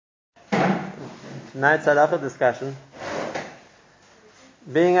tonight's halacha discussion,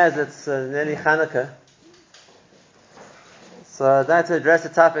 being as it's nearly Hanukkah, so I'd like to address a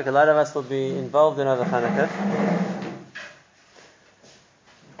topic a lot of us will be involved in over Hanukkah.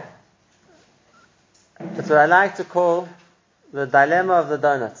 It's what I like to call the dilemma of the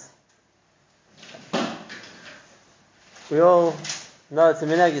donuts. We all know it's a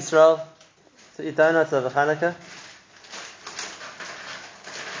minhag Yisrael to eat donuts over Hanukkah.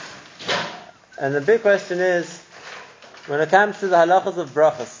 And the big question is, when it comes to the halachas of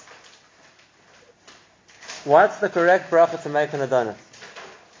brachas, what's the correct bracha to make on a donut?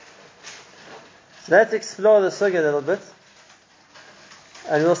 So let's explore the sugya a little bit,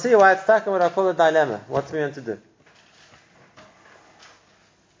 and we'll see why it's stuck in what I call a dilemma. What's we want to do?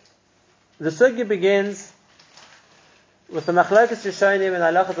 The sugya begins with the machlokes rishonim and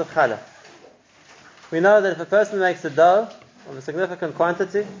halachas of challah. We know that if a person makes a dough of a significant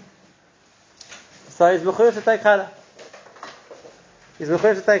quantity, so he's mechuyev to take challah.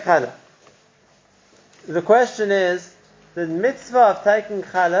 The question is, the mitzvah of taking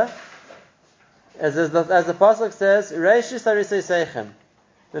challah, as the pasuk says, reishis harisei seichem.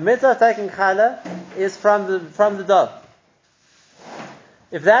 The mitzvah of taking challah is from the dough.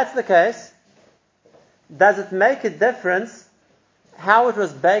 If that's the case, does it make a difference how it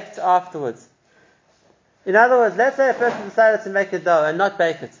was baked afterwards? In other words, let's say a person decided to make a dough and not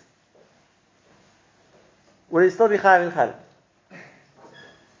bake it. Will he still be chayav in challah?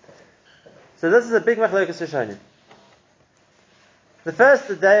 So this is a big machlokes rishonim. The first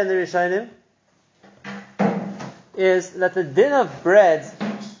day in the rishonim is that the din of bread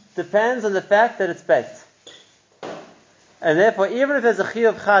depends on the fact that it's baked. And therefore, even if there's a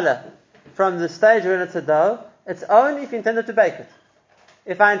chiyuv challah from the stage when it's a dough, it's only if you intended to bake it.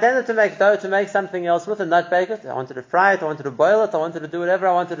 If I intended to make dough to make something else with and not bake it, I wanted to fry it, I wanted to boil it, I wanted to do whatever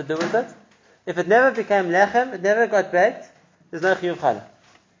I wanted to do with it, if it never became lechem, it never got baked, there's no chiyuv challah.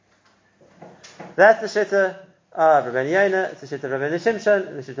 That's the shitta of Rabbeinu Yonah, it's the shitta of Rabbeinu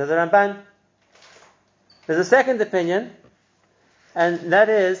Shimshon, the shitta of the Ramban. There's a second opinion, and that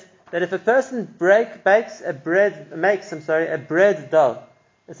is that if a person makes a bread dough,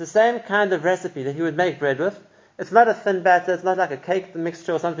 it's the same kind of recipe that he would make bread with. It's not a thin batter, it's not like a cake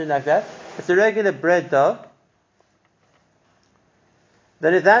mixture or something like that. It's a regular bread dough.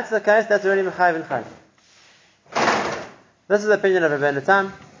 Then if that's the case, that's already mechayiv and chayiv. This is the opinion of Rabbeinu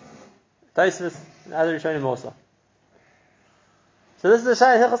Tam, Tosfos, and other Rishonim also. So this is the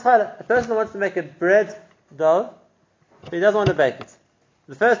shayla hilchos challah. A person wants to make a bread dough, but he doesn't want to bake it.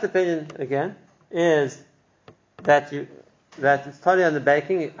 The first opinion, again, is that it's totally on the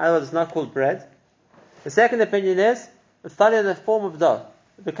baking, otherwise it's not called bread. The second opinion is it's totally in the form of dough.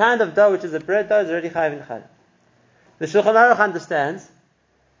 The kind of dough which is a bread dough is already chayiv in challah. The Shulchan Aruch understands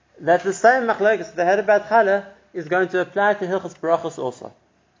that the same machlokes that they had about challah is going to apply to hilchos brachos also.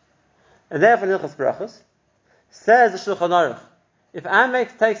 And therefore, Hilchos Brachos says the Shulchan Aruch, if I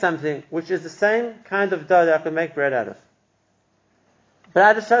take something which is the same kind of dough that I can make bread out of, but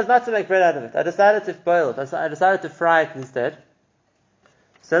I just chose not to make bread out of it, I decided to boil it, I decided to fry it instead,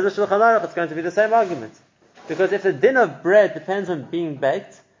 says the Shulchan Aruch, it's going to be the same argument. Because if the din of bread depends on being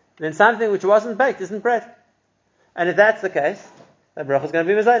baked, then something which wasn't baked isn't bread. And if that's the case, the bracha is going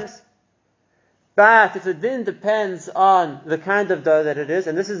to be mezainis. But if the din depends on the kind of dough that it is,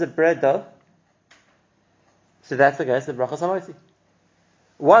 and this is a bread dough, so that's the case, the bracha is hamotzi.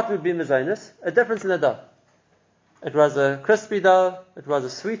 What would be mezainis? A difference in the dough. It was a crispy dough, it was a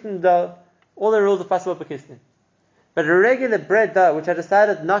sweetened dough, all the rules of Pasuk Bekistin. But a regular bread dough, which I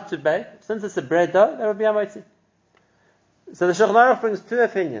decided not to bake, since it's a bread dough, that would be hamotzi. So the Shulchan Aruch brings two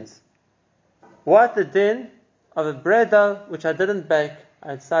opinions. What the din of a bread dough, which I didn't bake,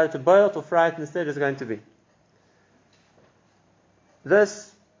 I decided to boil it or fry it instead, is going to be.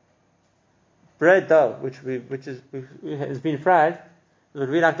 This bread dough, which has been fried, is what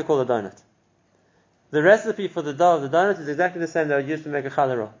we like to call a donut. The recipe for the dough of the donut is exactly the same that I used to make a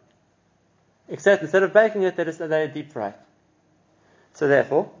challah roll. Except instead of baking it, they deep fry it. So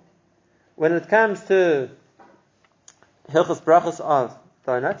therefore, when it comes to hilchos brachos of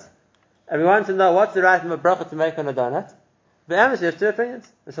donuts, and we want to know what's the right bracha to make on a donut, the Amish has two opinions.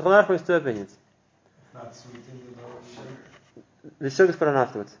 The Shulchan Aruch brings two opinions. Not sweetening the dough with sugar. The sugar's put on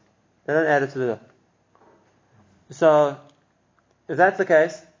afterwards. They don't add it to the dough. So, if that's the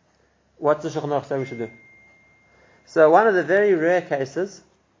case, what's the Shulchan Aruch say we should do? So, one of the very rare cases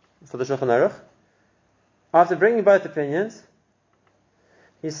for the Shulchan Aruch, after bringing both opinions,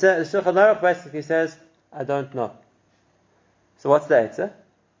 the Shulchan Aruch basically says, I don't know. So, what's the answer?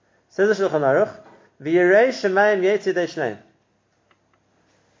 Says the Shulchan Aruch, V'yirei shemayim yetzidei shneim.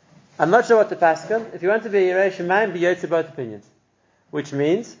 I'm not sure what to paskin. If you want to be a Yerei Shemayim, be Yotze both opinions. Which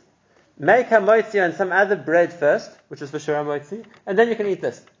means, make hamotzi on some other bread first, which is for sure hamotzi, and then you can eat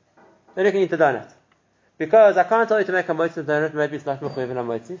this. Then you can eat the donut. Because I can't tell you to make hamotzi on the donut, maybe it's not mechuyev in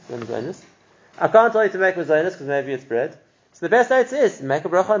hamotzi, so I can't tell you to make mazonos because maybe it's bread. So the best answer is make a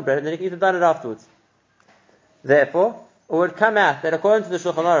bracha on bread and then you can eat the donut afterwards. Therefore, it would come out that according to the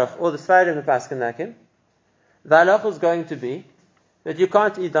Shulchan Aruch or the Sfarim of Paskin Nakim, the halach is going to be that you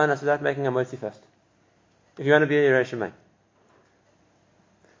can't eat donuts without making a motzi first. If you want to be a Yerei Shemayim.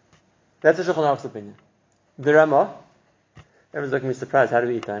 That's the Shulchan Aruch's opinion. The Ramah, everyone's looking at me surprised, how do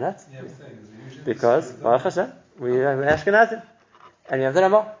we eat donuts? Yeah, Because, Baruch Hashem, we are Ashkenazim. And you have the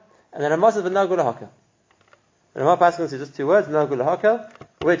Ramah. And the Ramah says, V'nagul hakel. The Ramah Paskin says just two words, V'nagul hakel,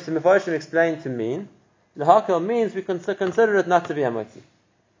 which the Mefarshim explained to mean, the hakel means we consider it not to be a motzi.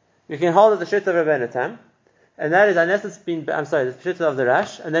 We can hold it the shit of Rebbeinu Tam, and that is unless it's been, the shit of the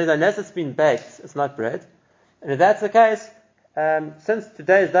Rash, and that is unless it's been baked, it's not bread. And if that's the case, since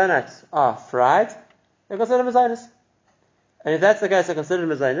today's donuts are fried, they're considered mazonos. And if that's the case, they're considered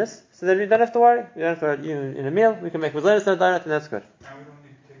mazonos, so then we don't have to worry. We don't have to worry in a meal, we can make mazonos on a donut, and that's good. Now we don't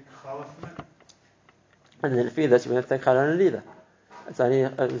need to take challah from it. And then if you eat that, you don't have to take challah on it either. It's only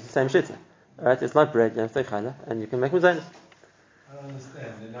it's the same shit. Alright, it's not bread, you have to take challah, and you can make mazonos. I don't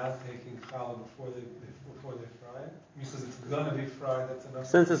understand. They're not taking challah before they fry it? Because it's going to be fried, that's enough.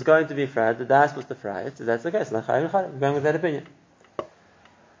 Since it's going to be fried, the dye is supposed to fry it, so that's the case. We're going with that opinion.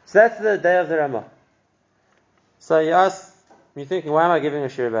 So that's the day of the Ramah. So you're thinking, why am I giving a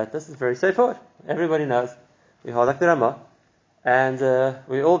shir about this? It's very straightforward. Everybody knows. We hold like the Ramah, and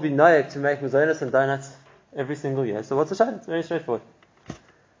we all be noyek to make mazonos and donuts every single year. So what's the shayla? It's very straightforward.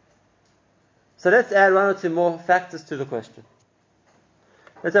 So let's add one or two more factors to the question.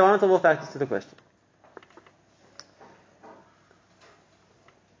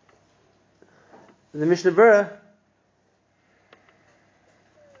 The Mishnah Berurah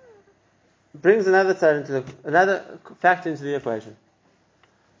brings another factor into the equation.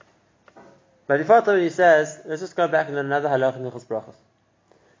 But before he says, let's just go back and learn another halach in Hilchos Brachos.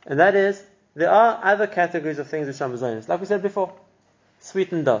 And that is, there are other categories of things which are mazonos. Like we said before,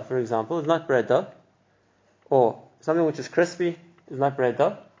 sweetened dough, for example, is not bread dough. Or something which is crispy is not bread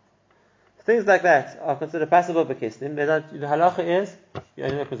dough. Things like that are considered passable b'kisnim. The halacha is, you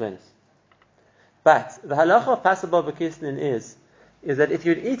only make mazonos. But the halacha of passable b'kisnin is that if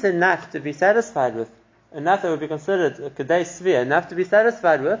you'd eat enough to be satisfied with, enough that would be considered a kedei svia, enough to be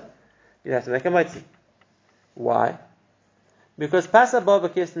satisfied with, you'd have to make a motzi. Why? Because passable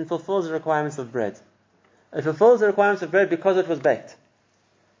b'kisnin fulfills the requirements of bread. It fulfills the requirements of bread because it was baked.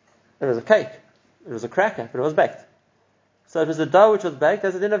 It was a cake, it was a cracker, but it was baked. So it was a dough which was baked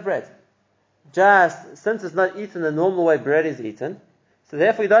as a din of bread. Just since it's not eaten the normal way bread is eaten, so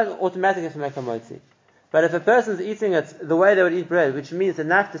therefore you don't automatically have to make a motzi. But if a person is eating it the way they would eat bread, which means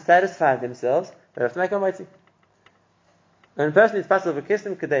enough to satisfy themselves, they have to make a motzi. When a person eats passel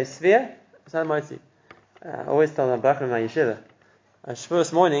v'kisnim kedei svia, it's not a motzi. I always tell them bracha in my yeshiva.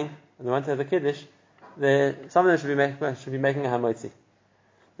 First morning, when they want to have the kiddush, some of them should be making a hamotzi.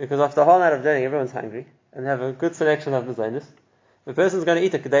 Because after a whole night of journeying, everyone's hungry, and have a good selection of mazonos. The person's going to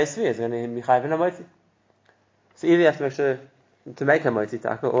eat a kedei svia, is going to be chayv in a motzi. So either you have to make sure to make a motzi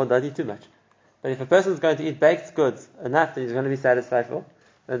taka, or don't eat too much. But if a person is going to eat baked goods enough that he's going to be satisfied for,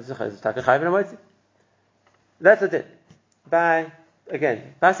 then it's taka chayv in a motzi. That's it. By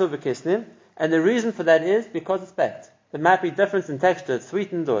again, passel v'kisnim, and the reason for that is because it's baked. There might be difference in texture, it's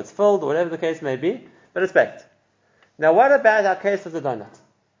sweetened or it's filled or whatever the case may be, but it's baked. Now, what about our case of the donut?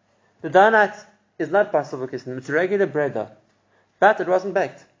 The donut is not passel v'kisnim; it's regular bread dough, but it wasn't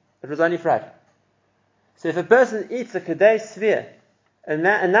baked; it was only fried. So if a person eats a kedei svia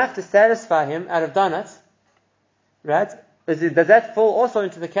enough to satisfy him out of donuts, right? Does that fall also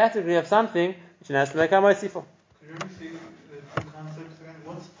into the category of something which he has to make a motzi for? Could you only see the two concepts again?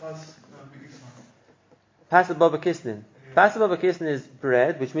 What's pas b'kisnin? Passable b'kisnin. Passable b'kisnin is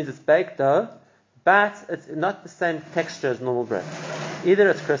bread, which means it's baked dough, but it's not the same texture as normal bread.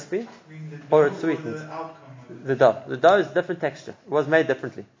 Either it's crispy or it's sweetened. The dough. The dough is different texture. It was made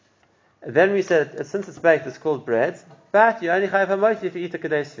differently. And then we said, since it's baked, it's called bread, but you only chayav hamotzi if you eat a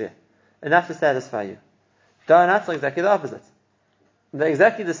kedei svia, enough to satisfy you. Donuts are exactly the opposite. They're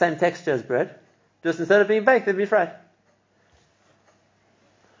exactly the same texture as bread, just instead of being baked, they'd be fried.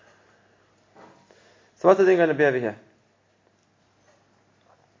 So what's the thing going to be over here?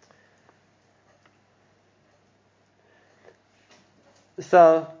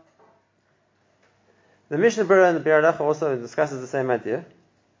 So, the Mishnah Berurah and the Biur Halacha also discusses the same idea.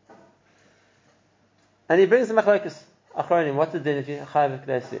 And he brings the machlokes achronim. What's the din if you chayav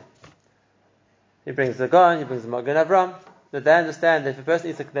kedei svia? He brings the Gon, he brings the Magen Avram, that they understand that if a person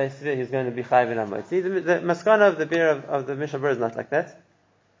eats a Kedei Sfir, he's going to be Chayiv in Amotzi. The Maskana of the beer of the Mishnah Berurah is not like that.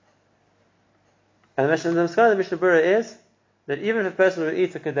 And the Maskana of the Mishnah Berurah is that even if a person will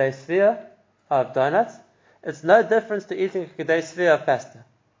eat a Kedei Sfir of donuts, it's no difference to eating a Kedei Sfir of pasta.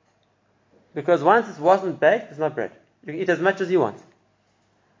 Because once it wasn't baked, it's not bread. You can eat as much as you want.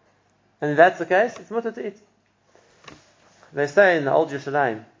 And if that's the case, it's mutter to eat. They say in the old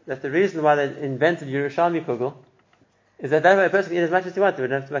Yerushalayim that the reason why they invented Yerushalmi Kugel is that way a person can eat as much as he wants. They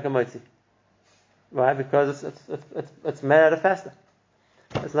wouldn't have to make a motzi. Why? Because it's made out of pasta.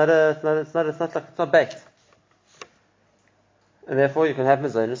 It's not baked. And therefore you can have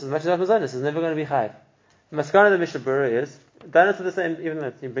mazonis as much as you have mazonis. It's never going to be chayiv. The maskana of the Mishnah Berurah is donuts are the same, even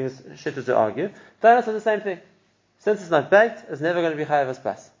though he brings shittas to argue. Donuts are the same thing. Since it's not baked, it's never going to be chayiv as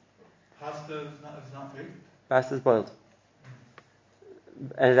pas. Pasta is not baked? Pasta is boiled.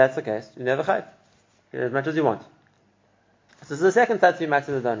 And if that's the case, you never chayiv. You eat as much as you want. So this is the second type to be matched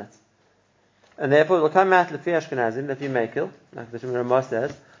to the donuts. And therefore it will come out Lefi Ashkenazim, Lefi Mekel, like the Shemir Ramah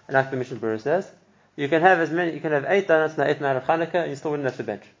says, and like the Mishnah Berurah says, you can have 8 donuts and 8 night of Hanukkah, and you still wouldn't have to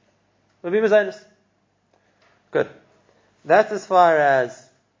bench. It will be mazonos. Good. That's as far as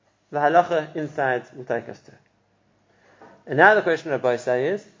the halacha inside will take us to. And now the question of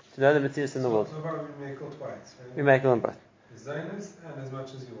Boisai is to know the mitzvahs in the world. So far we make it twice, right? We make it on both. Zionist and as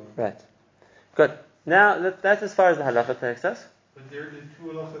much as you want. Right. Good. Now that's as far as the halacha takes us. But the two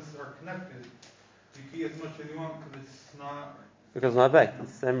halachas are connected. You can eat as much as you want because it's not... Because it's not baked.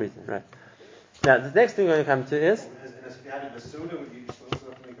 It's the same reason. Right. Now the next thing we're going to come to is... And if you had it with Suda, would you also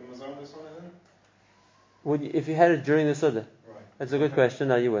have to make a mazonis on it then? If you had it during the Suda? Right. That's a good question.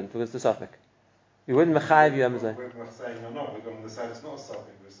 No, you wouldn't, because it's a suffix. You wouldn't mechayiv you Amazon. We're saying no, we're going to decide it's not a suffix.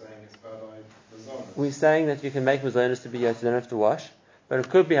 We're saying it's about mazonis. We're saying that you can make mazonis to be yot, you don't have to wash, but it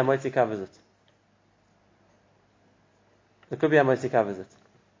could be hamotzi covers it. It could be hamotzi covers it.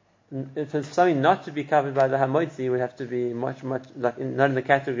 If it's something not to be covered by the hamotzi, it would have to be much not in the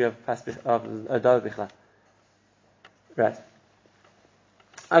category of adar bichla. Right.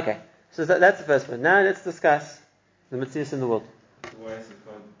 Okay. So that's the first one. Now let's discuss the mitzvahs in the world. Why is it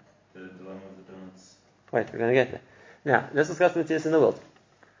called the dilemma of the donuts? Wait, we're going to get there. Now, let's discuss the mitzvahs in the world.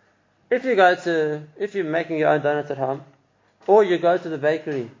 If you're making your own donuts at home, or you go to the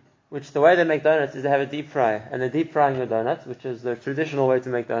bakery, which the way they make donuts is they have a deep fryer, and they're deep frying your donuts, which is the traditional way to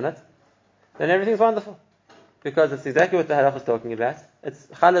make donuts, then everything's wonderful. Because it's exactly what the halakha is talking about. It's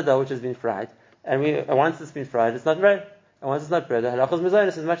challah which has been fried, and once it's been fried, it's not bread. And once it's not bread, the halakha is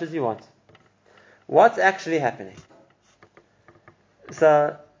mazonos as much as you want. What's actually happening?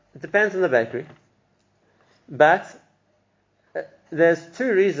 So, it depends on the bakery. But there's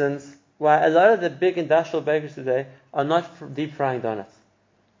 2 reasons why a lot of the big industrial bakeries today are not deep frying donuts.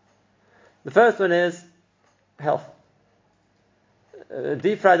 The first one is health. A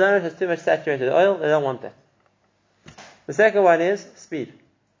deep fried donut has too much saturated oil, they don't want that. The second one is speed.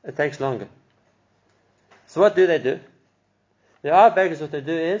 It takes longer. So what do? There are bakeries, what they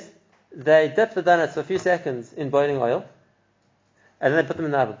do is they dip the donuts for a few seconds in boiling oil and then they put them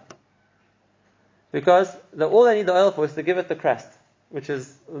in the oven. Because all they need the oil for is to give it the crust, which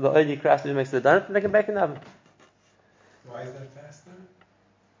is the oily crust that makes the donut, and they can bake in the oven. Why is that faster?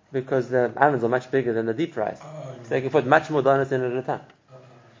 Because the ovens are much bigger than the deep fries. So they can put much more donuts in at a time.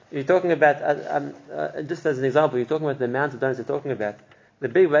 You're talking about, just as an example, you're talking about the amount of donuts you're talking about. The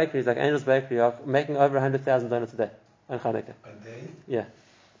big bakeries like Angel's Bakery are making over 100,000 donuts a day on Hanukkah. A day? Yeah.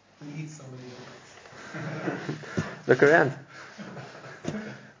 We eat so many donuts. Look around.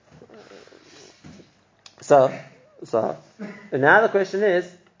 So and now the question is,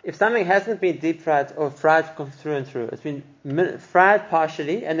 if something hasn't been deep fried or fried through and through, it's been fried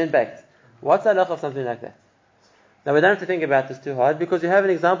partially and then baked, what's the halakha of something like that? Now we don't have to think about this too hard because you have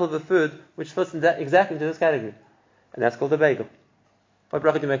an example of a food which fits exactly into this category, and that's called a bagel. What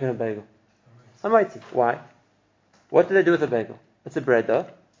bracha do you make in a bagel? Amaiti. Why? What do they do with a bagel? It's a bread dough.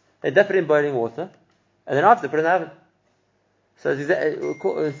 They dip it in boiling water, and then after put it in the oven. So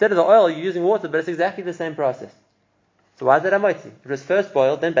instead of the oil, you're using water, but it's exactly the same process. So why is it amaiti? It was first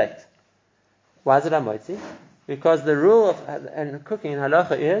boiled, then baked. Why is it amaiti? Because the rule of cooking in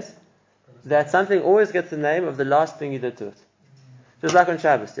halacha is that something always gets the name of the last thing you did to it. Just like on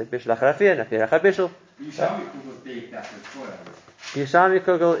Shabbos, you have bishul acharafiyah, nafir achabishul. Yerushalmi kugel is baked after it's boiled. Yerushalmi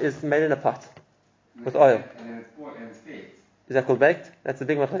kugel is made in a pot with oil. And then it's boiled and it's baked. Is that called baked? That's a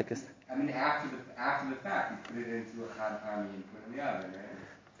big machlekes. I mean, after the fact, you put it into a chad pani and put it in the oven,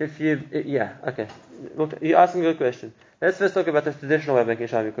 right? Okay. Look, you're asking a good question. Let's first talk about the traditional way of making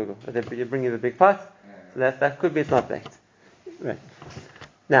Yerushalmi kugel. You bring in the big pot, so that could be it's not baked. Right.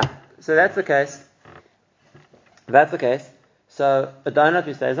 Now, so that's the case. If that's the case, so a donut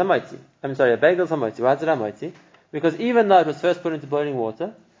we say is hamotzi. A bagel is hamotzi. Why is it hamotzi? Because even though it was first put into boiling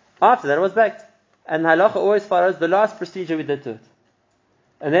water, after that it was baked. And halacha always follows the last procedure we did to it.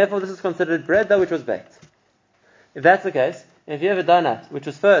 And therefore this is considered bread though which was baked. If that's the case, if you have a donut which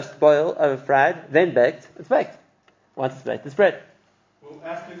was first boiled, fried, then baked, it's baked. Once it's baked, it's bread. Well,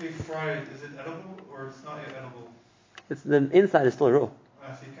 after they fry it, is it edible or it's not yet edible? It's the inside is still raw. So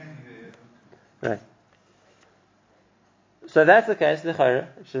you can't eat it yet. Right. So if that's the case, the chayra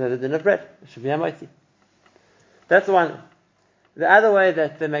should have a din of bread. It should be hamotzi. That's one. The other way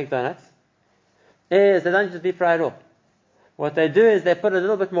that they make donuts is they don't just deep fry at all. What they do is they put a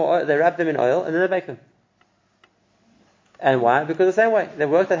little bit more oil, they wrap them in oil, and then they bake them. And why? Because the same way. They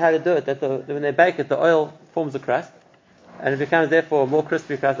worked out how to do it, that when they bake it, the oil forms a crust, and it becomes therefore a more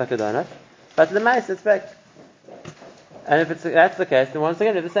crispy crust like a donut. But the mice, it's baked. And if that's the case, then once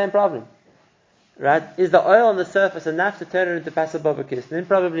again, we have the same problem. Right? Is the oil on the surface enough to turn it into pasal baba kislin?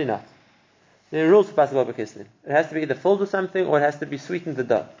 Probably not. There are rules for pasal baba kislin. It has to be either filled with something or it has to be sweetened the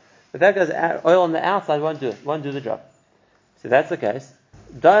dough. The fact that there's oil on the outside won't do the job. So that's the case.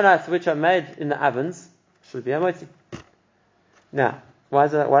 Donuts which are made in the ovens should be hamotzi. Now, why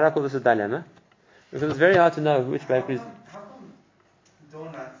do I call this a dilemma? Because it's very hard to know which bakeries. How come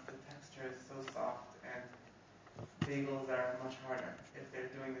donuts, the texture is so soft, and bagels are much harder if they're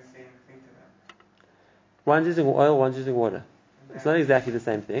doing the same thing to them? One's using oil, one's using water. It's not exactly the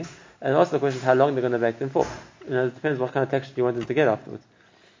same thing. And also the question is how long they're going to bake them for. It depends what kind of texture you want them to get afterwards.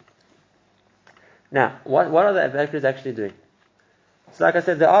 Now, what are the bakeries actually doing? So like I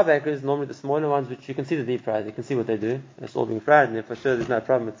said, there are bakeries, normally the smaller ones, which you can see the deep fries, you can see what they do. It's all being fried, and for sure there's no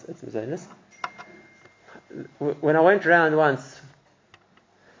problem, it's mizaynus. When I went around once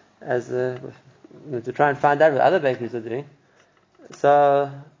to try and find out what other bakeries are doing, so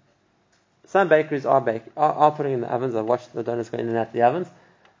some bakeries are putting in the ovens. I've watched the donuts go in and out the ovens.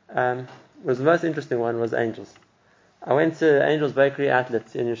 Was the most interesting one was Angel's. I went to Angel's Bakery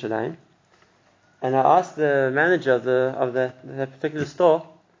outlet in Yerushalayim, and I asked the manager of the particular store.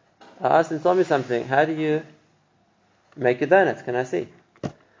 I asked him, tell me something. How do you make your donuts? Can I see?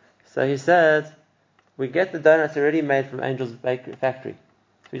 So he said, we get the donuts already made from Angel's Bakery factory.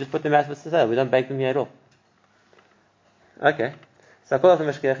 So we just put them out for sale. We don't bake them here at all. Okay. So I called up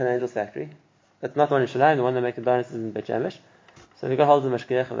the mashgiach in Angel's factory. That's not the one in Yerushalayim. The one that makes the donuts is in Beit Shemesh. So we got hold of the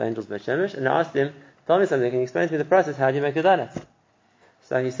mashgiach of Angel's Beit Shemesh and I asked him, tell me something. Can you explain to me the process? How do you make the donuts?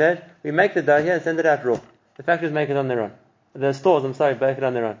 So he said, we make the dough here and send it out raw. The factories make it on their own. The stores, bake it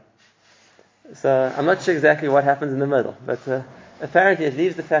on their own. So I'm not sure exactly what happens in the middle, but apparently it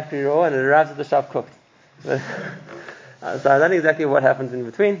leaves the factory raw and it arrives at the shop cooked. So I don't know exactly what happens in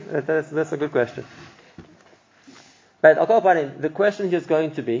between. That's a good question. But I'll call upon him. The question is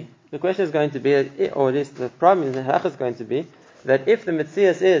going to be, or at least the problem in the halakha is going to be, that if the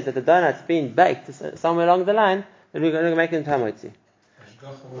metzias is that the donut's being baked somewhere along the line, then we're going to make it into hamotzi.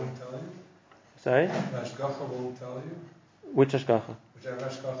 Hashgacha won't tell you? Sorry? Hashgacha won't tell you? Which hashgacha? Whichever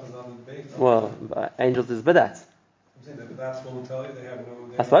hashgacha is on the baked. Well, Angels is badatz. I'm saying the badatz won't tell you, they have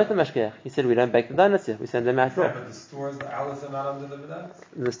no... I spoke to the mashgiach. He said we don't bake the donuts here. We send them out raw. Yeah, but the stores, the outlets are not under the badatz?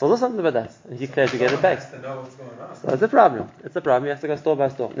 The stores are under the badatz. And he claims to get it baked. Has to know what's going on. So it's a problem. You have to go store by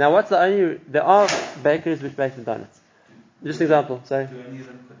store. Now there are bakeries which bake the donuts. Just an example, sorry. Do any of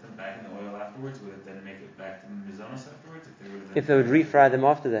them put them back in the oil afterwards? Would it then make it back to mizonos afterwards? If they would refry them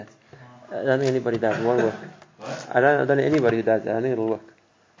after that. I don't think anybody does. It won't work. What? I don't know anybody who does that. I don't think it'll work.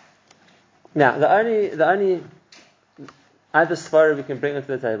 Now, the only other svara we can bring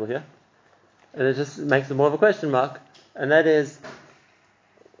onto the table here, and it just makes it more of a question mark, and that is,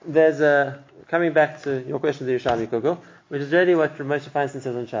 coming back to your question to Yerushalmi Kugel, which is really what Moshe Feinstein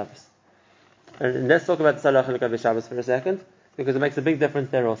says on Shabbos. And let's talk about the Salach and the Shabbos for a second, because it makes a big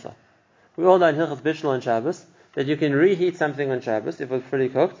difference there also. We all know in Hilchos Bishul on Shabbos that you can reheat something on Shabbos if it was fully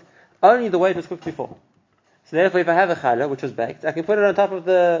cooked, only the way it was cooked before. So therefore, if I have a challah which was baked, I can put it on top of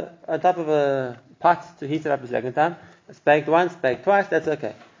a pot to heat it up a second time. It's baked once, baked twice. That's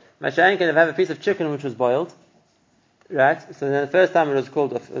okay. Masha'en can have a piece of chicken which was boiled, right? So then the first time it was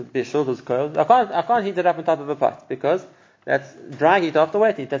called a bishul, it was coiled. I can't heat it up on top of a pot because that's dry heat after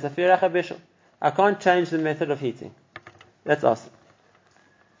wet heat. That's a firacha bishul. I can't change the method of heating. That's awesome.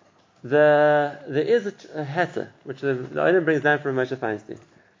 There is a heter which the Olam brings down from Moshe Feinstein,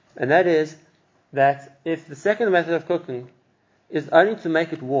 and that is that if the second method of cooking is only to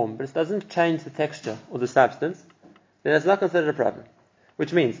make it warm, but it doesn't change the texture or the substance, then it's not considered a problem.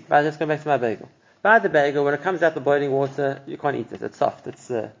 Which means, let's go back to my bagel. By the bagel, when it comes out the boiling water, you can't eat it. It's soft. It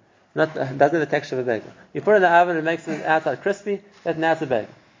doesn't have the texture of a bagel. You put it in the oven, it makes it outside crispy. Now it's a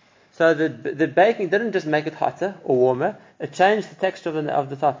bagel. So the baking didn't just make it hotter or warmer; it changed the texture of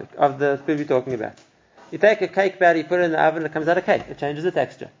the topic of the food we're talking about. You take a cake batter, you put it in the oven, it comes out a cake. It changes the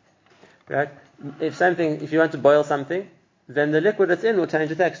texture, right? If you want to boil something, then the liquid it's in will change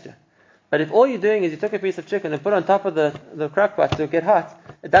the texture. But if all you're doing is you took a piece of chicken and put it on top of the crock pot to get hot,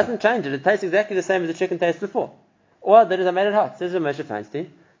 it doesn't change it. It tastes exactly the same as the chicken tastes before. Or that is I made it hot, says Moshe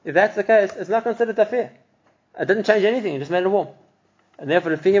Feinstein. If that's the case, it's not considered tafir. It didn't change anything, it just made it warm. And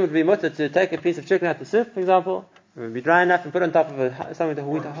therefore, the him would be mutter to take a piece of chicken out the soup, for example, it would be dry enough and put it on top of something to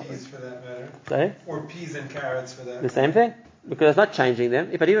Or peas for that matter. Sorry? Or peas and carrots for that. The same thing, because it's not changing them.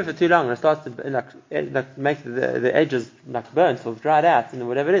 If I leave it for too long and it starts to make the edges burnt or dried out, and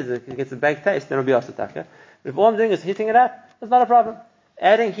whatever it is, it gets a baked taste, then it'll be osataka. But if all I'm doing is heating it up, it's not a problem.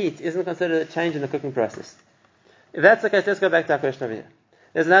 Adding heat isn't considered a change in the cooking process. If that's the case, let's go back to our question over here.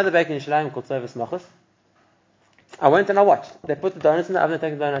 There's another baker in Yerushalayim called Tzovas Machos. I went and I watched. They put the donuts in the oven and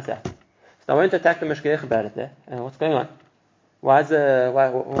take the donuts out. So I went to attack the mashgiach about it there. And what's going on? Why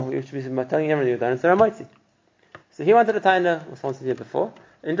you should be telling everybody the donuts are moitzi? So he wanted to tie in the response here before.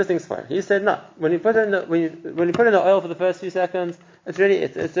 Interesting story. He said no. When you put in the oil for the first few seconds, it's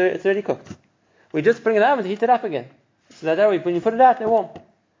already cooked. We just bring it out and heat it up again. So that way, when you put it out, they're warm.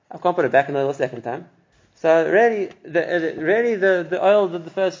 I can't put it back in the oil a second time. So really, the oil that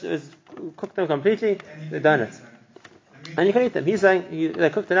the first is cooked them completely. The donuts. And you can eat them. He's saying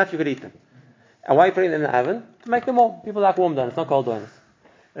they're cooked enough, you could eat them. And why are you putting them in the oven? To make them warm. People like warm donuts, not cold donuts.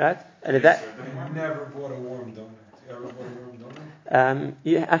 Right? And if that... I never bought a warm donut. You ever bought a warm donut?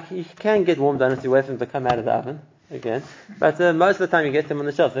 You can get warm donuts, you wait for them to come out of the oven again. But most of the time you get them on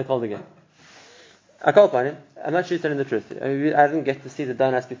the shelf, they're cold again. I called on him. I'm not sure he's telling the truth. I didn't get to see the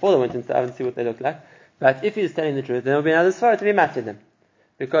donuts before they went into the oven to see what they look like. But if he's telling the truth, then there will be another svara to be matched them.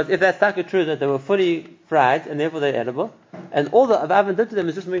 Because if that's not true that they were fully fried and therefore they're edible, and all the oven did to them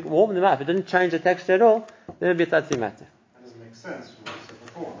is just warm them up, it didn't change the texture at all, then it would be a tatsi matter. That doesn't make sense from what you said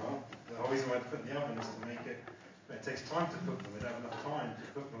before, no? The whole reason why they put in the oven is to make it takes time to cook them, they don't have enough time to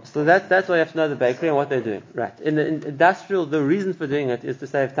cook them. So that's why you have to know the bakery and what they're doing. Right. In the industrial, the reason for doing it is to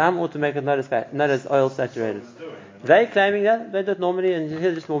save time or to make it not as oil saturated. They're claiming that, they do it normally, and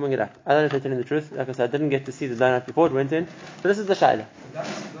he's just warming it up. I don't know if they're telling the truth. Like I said, I didn't get to see the donut before it went in. So this is the shayla. That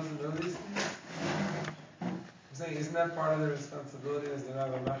doesn't know these things? I'm saying, isn't that part of their responsibility as the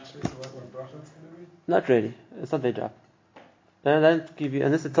Rabbi Machshir, so what bracha it's going to be? Not really. It's not their job. They don't give you,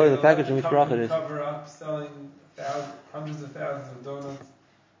 and this is telling the packaging which bracha it is. Cover up selling hundreds of thousands of donuts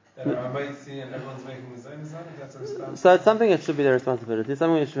that are amaitzi and everyone's making the zayin. That's a responsibility. So it's something that should be their responsibility. It's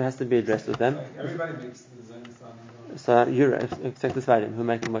something which has to be addressed with them. Like everybody makes the zayin. So you're except the Sfarim who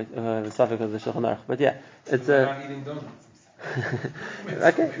make the suffix of the Shulchan Aruch. But yeah, it's they're not eating donuts.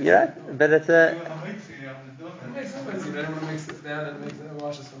 Okay, you're right. But it's Everyone makes it down and makes it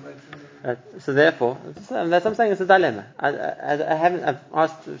washes for maitzi. So therefore, that's what I'm saying. It's a dilemma. I've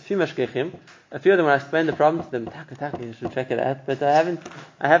asked a few mashgichim. A few of them, when I explained the problem to them, taka, you should check it out. But I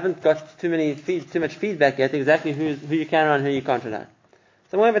haven't got too much feedback yet. Exactly who you can rely on, and who you can't rely on.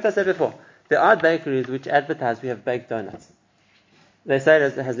 So I'm going to I said before. There are bakeries which advertise we have baked donuts. They say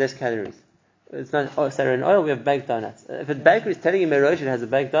it has less calories. It's not saturated in oil. We have baked donuts. If a bakery is telling you Merosh it has a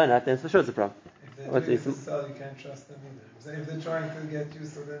baked donut, then for sure it's a problem. If they're doing it to sell, you can't trust them either. If they're trying to get you,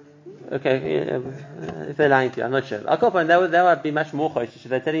 so then... Okay, if they're lying to you, I'm not sure. I'll call upon that would be much more chosh if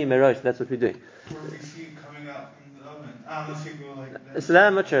they're telling you Merosh that's what we're doing. Or we see it coming out from the oven. Unless you go like that. So that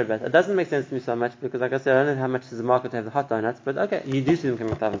I'm not sure about. It doesn't make sense to me so much because, like I said, I don't know how much is the market to have the hot donuts, but okay, you do see them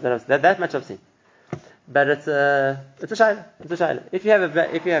coming out of ovens. That much I've seen. But it's a shayla. It's a shayla. If you have a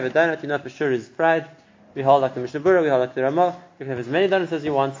donut, you know for sure is fried. We hold like the Mishnah Berurah, we hold like the Ramah. You can have as many donuts as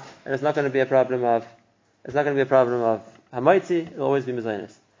you want, and it's not going to be a problem of hamaitzi. It'll always be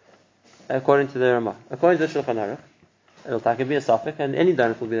mezainis, according to the Ramah. According to the Shulchan Aruch, it'll be a suffix, and any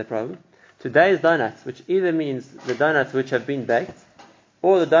donut will be the problem. Today's donuts, which either means the donuts which have been baked,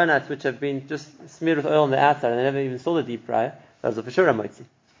 or the donuts which have been just smeared with oil on the outside and they never even saw the deep fryer, those are for sure hamaitzi.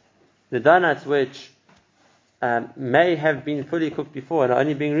 The donuts which may have been fully cooked before and are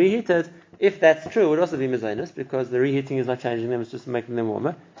only being reheated, if that's true, it would also be mezainis, because the reheating is not changing them, it's just making them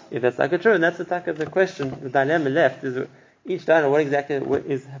warmer. If that's like true, and that's the type of the question, the dilemma left is each donut, what exactly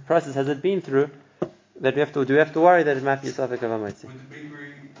is process has it been through that do we have to worry that it might be a suffix of hamaitzi? Would the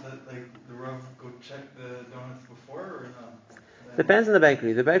bakery let the Rav go check the donuts before or not? Depends on the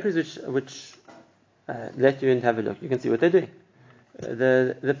bakery. The bakeries which let you in to have a look, you can see what they're doing.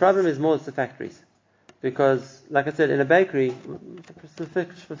 The problem is more it's the factories. Because, like I said, in a bakery,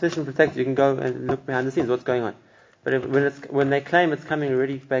 sufficient protected, you can go and look behind the scenes, what's going on. But when they claim it's coming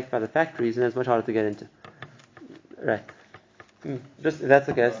already baked by the factories, then it's much harder to get into. Right. Just if that's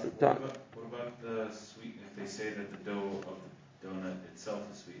the case. What about the sweet? If they say that the dough of the donut itself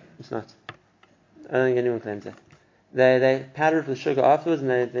is sweetened, It's not. I don't think anyone claims that. They powder it with sugar afterwards, and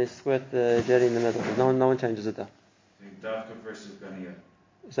they squirt the jelly in the middle. No one changes it though. Davka versus ganiyat.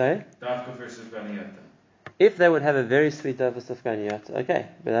 Sorry? Davka versus ganiyat. If they would have a very sweet dough for safganiyat, okay,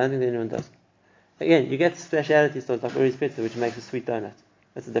 but I don't think anyone does. Again, you get speciality stores like Uri's Pizza, which makes a sweet donut.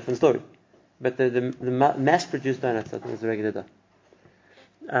 That's a different story. But the mass-produced donuts, I think, is the regular dough.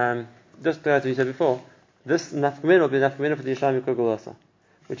 Just as we said before, this nafkamina will be nafkamina for the Yishami Kugel also.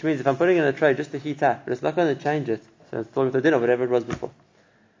 Which means if I'm putting it in a tray just to heat up, but it's not going to change it, so it's still with the dinner, whatever it was before.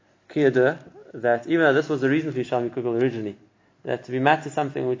 Kiyada, that even though this was the reason for Yishami Kugel originally, that to be mad to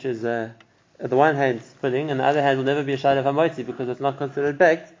something which is, at the one hand, pudding, and the other hand will never be a shayla of hamotzi because it's not considered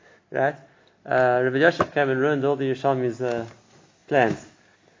baked, right? Rabbi Yosef came and ruined all the Yishami's plans.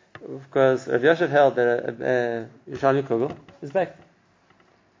 Because Rabbi Yosef held that Yishami Kugel is baked.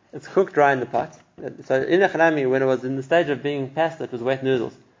 It's cooked dry in the pot. So in Echanami, when it was in the stage of being pasta, it was wet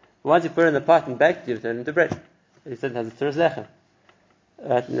noodles. But once you put it in the pot and baked, you turn it into bread. He said it has a tzuras lechem.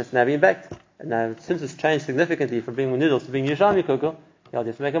 And it's now being baked. And now, since it's changed significantly from being noodles to being Yishami Kugel, you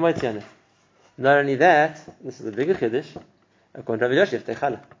have to make a motzi on it. Not only that, this is a bigger chiddush, according to Rabbi Yosef,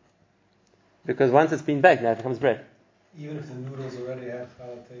 techala. Because once it's been baked, now it becomes bread. Even if the noodles already have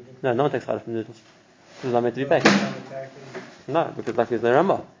challah taken? No one takes challah from noodles. It's not meant to be baked. No, because like there's no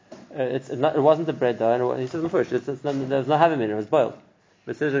Rambam. It wasn't a bread dough, and he says before, there's no havim in it. It was boiled.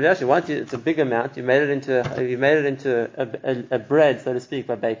 But says Rav Yashi, once it's a big amount, you made it into a bread, so to speak,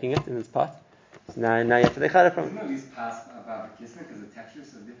 by baking it in this pot. So now you have to take challah from it. Isn't at least past about the kisnin because the texture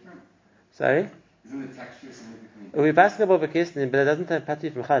is so different? Sorry? Isn't the texture significantly different? We pass about kisnin, but it doesn't have pati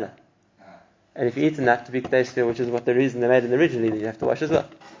from challah. And if you eat enough to be k'deshka, which is what the reason they made it originally, then you have to wash as well.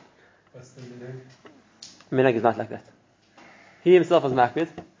 What's the minhag? Minhag is not like that. He himself was makbid,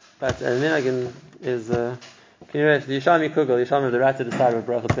 but minhag is the Yishami Kugel, Yishami have the right to decide what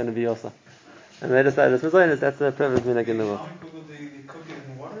bracha is going to be also. And they decided it's mazonos, that's the prevalent minhag in the world. They cook it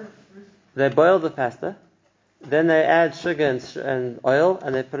in water first? They boil the pasta, then they add sugar and oil,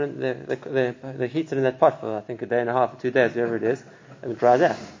 and they put in they heat it in that pot for I think a day and a half or 2 days, whatever it is, and it dries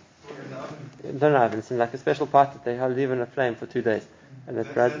out. In the oven? Don't know, it's in like a special pot that they leave in a flame for 2 days, and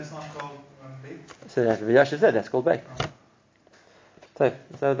it dries. That's not called baked? So that's what Yasha said. That's called baked. So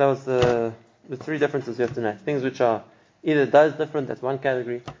that was the three differences you have to know. Things which are either dough's different, that's one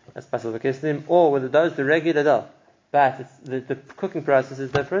category, that's pasal v'kesnim, or whether dough's the regular dough, but it's the cooking process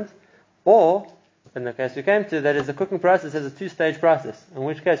is different, or in the case we came to, that is the cooking process has a 2-stage process. In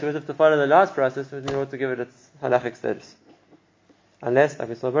which case we would have to follow the last process in order to give it its halachic status. Unless, like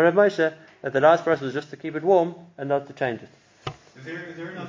we saw by Rav Moshe, that the last process was just to keep it warm and not to change it. Is there enough